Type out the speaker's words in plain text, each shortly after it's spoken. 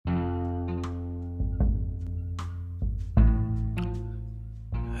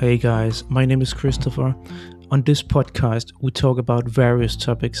Hey guys, my name is Christopher. On this podcast, we talk about various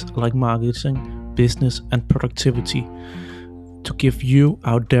topics like marketing, business, and productivity to give you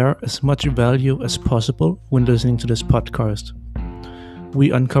out there as much value as possible when listening to this podcast.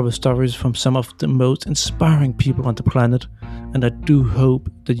 We uncover stories from some of the most inspiring people on the planet, and I do hope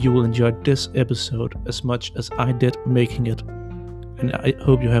that you will enjoy this episode as much as I did making it. And I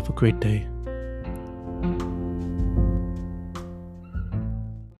hope you have a great day.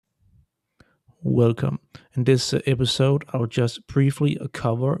 Welcome. In this episode, I'll just briefly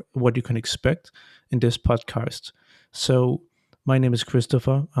cover what you can expect in this podcast. So, my name is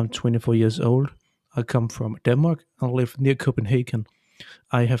Christopher. I'm 24 years old. I come from Denmark and live near Copenhagen.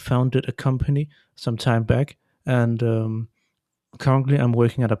 I have founded a company some time back, and currently I'm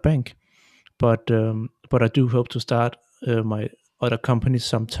working at a bank. But I do hope to start my other company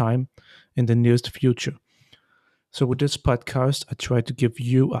sometime in the nearest future. So, with this podcast, I try to give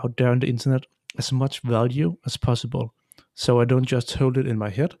you out there on the internet as much value as possible. So, I don't just hold it in my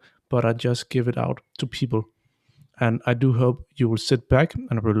head, but I just give it out to people. And I do hope you will sit back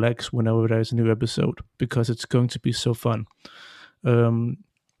and relax whenever there's a new episode because it's going to be so fun. Um,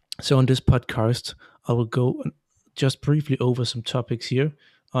 so, on this podcast, I will go just briefly over some topics here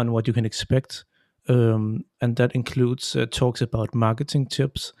on what you can expect. And that includes talks about marketing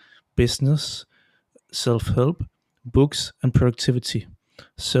tips, business, self help, books, and productivity.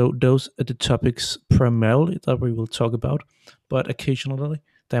 So, those are the topics primarily that we will talk about, but occasionally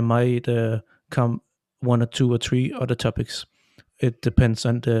there might come one or two or three other topics. It depends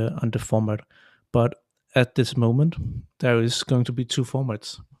on the format. But at this moment, there is going to be two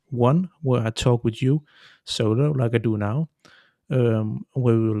formats. One where I talk with you solo, like I do now, where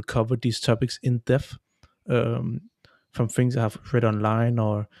we will cover these topics in depth, um, from things I have read online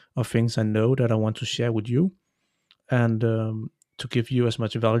or things I know that I want to share with you, and to give you as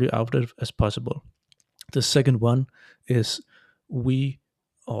much value out of it as possible. The second one is we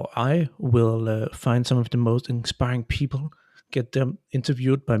or I will find some of the most inspiring people, get them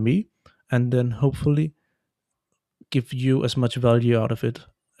interviewed by me, and then hopefully give you as much value out of it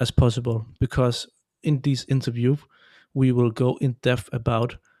as possible. Because in these interviews, we will go in depth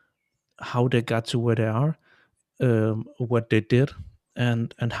about how they got to where they are, what they did,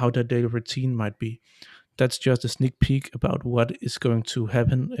 and how their daily routine might be. That's just a sneak peek about what is going to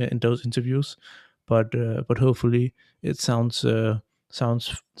happen in those interviews. But hopefully it sounds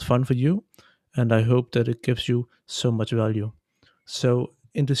fun for you, and I hope that it gives you so much value. So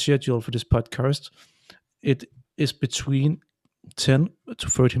in the schedule for this podcast, it is between 10 to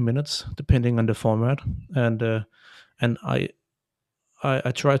 30 minutes, depending on the format, and uh, and I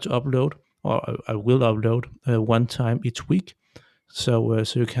try to upload, or I will upload one time each week. So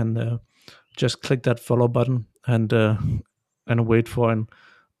you can just click that follow button and wait for an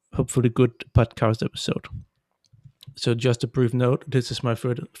hopefully good podcast episode. So just a brief note: this is my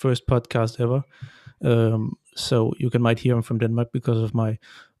first podcast ever. So you can might hear him from Denmark because of my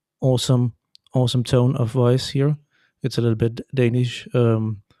awesome awesome tone of voice here. It's a little bit Danish,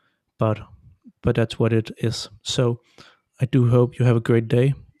 but that's what it is. So I do hope you have a great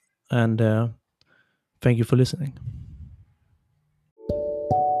day, and thank you for listening.